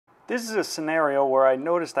This is a scenario where I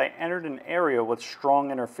noticed I entered an area with strong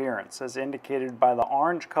interference, as indicated by the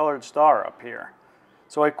orange-colored star up here.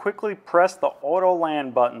 So I quickly pressed the Auto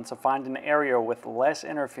Land button to find an area with less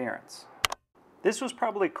interference. This was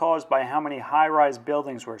probably caused by how many high-rise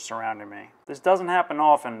buildings were surrounding me. This doesn't happen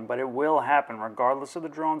often, but it will happen regardless of the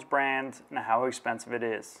drone's brand and how expensive it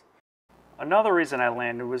is. Another reason I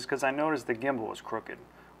landed was because I noticed the gimbal was crooked,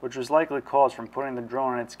 which was likely caused from putting the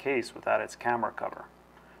drone in its case without its camera cover.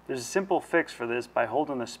 There's a simple fix for this by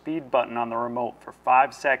holding the speed button on the remote for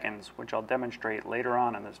 5 seconds, which I'll demonstrate later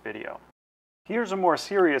on in this video. Here's a more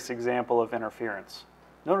serious example of interference.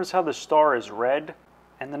 Notice how the star is red,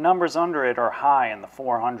 and the numbers under it are high in the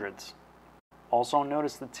 400s. Also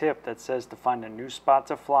notice the tip that says to find a new spot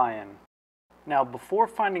to fly in. Now, before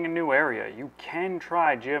finding a new area, you can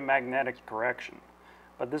try geomagnetic correction,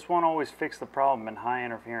 but this won't always fix the problem in high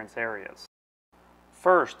interference areas.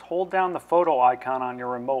 First, hold down the photo icon on your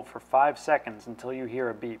remote for 5 seconds until you hear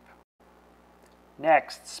a beep.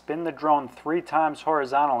 Next, spin the drone 3 times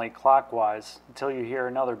horizontally clockwise until you hear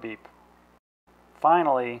another beep.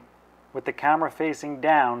 Finally, with the camera facing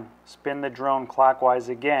down, spin the drone clockwise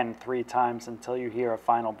again 3 times until you hear a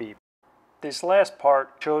final beep. This last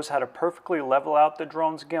part shows how to perfectly level out the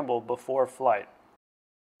drone's gimbal before flight.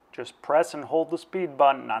 Just press and hold the speed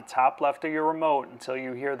button on top left of your remote until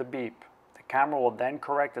you hear the beep. The camera will then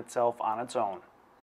correct itself on its own.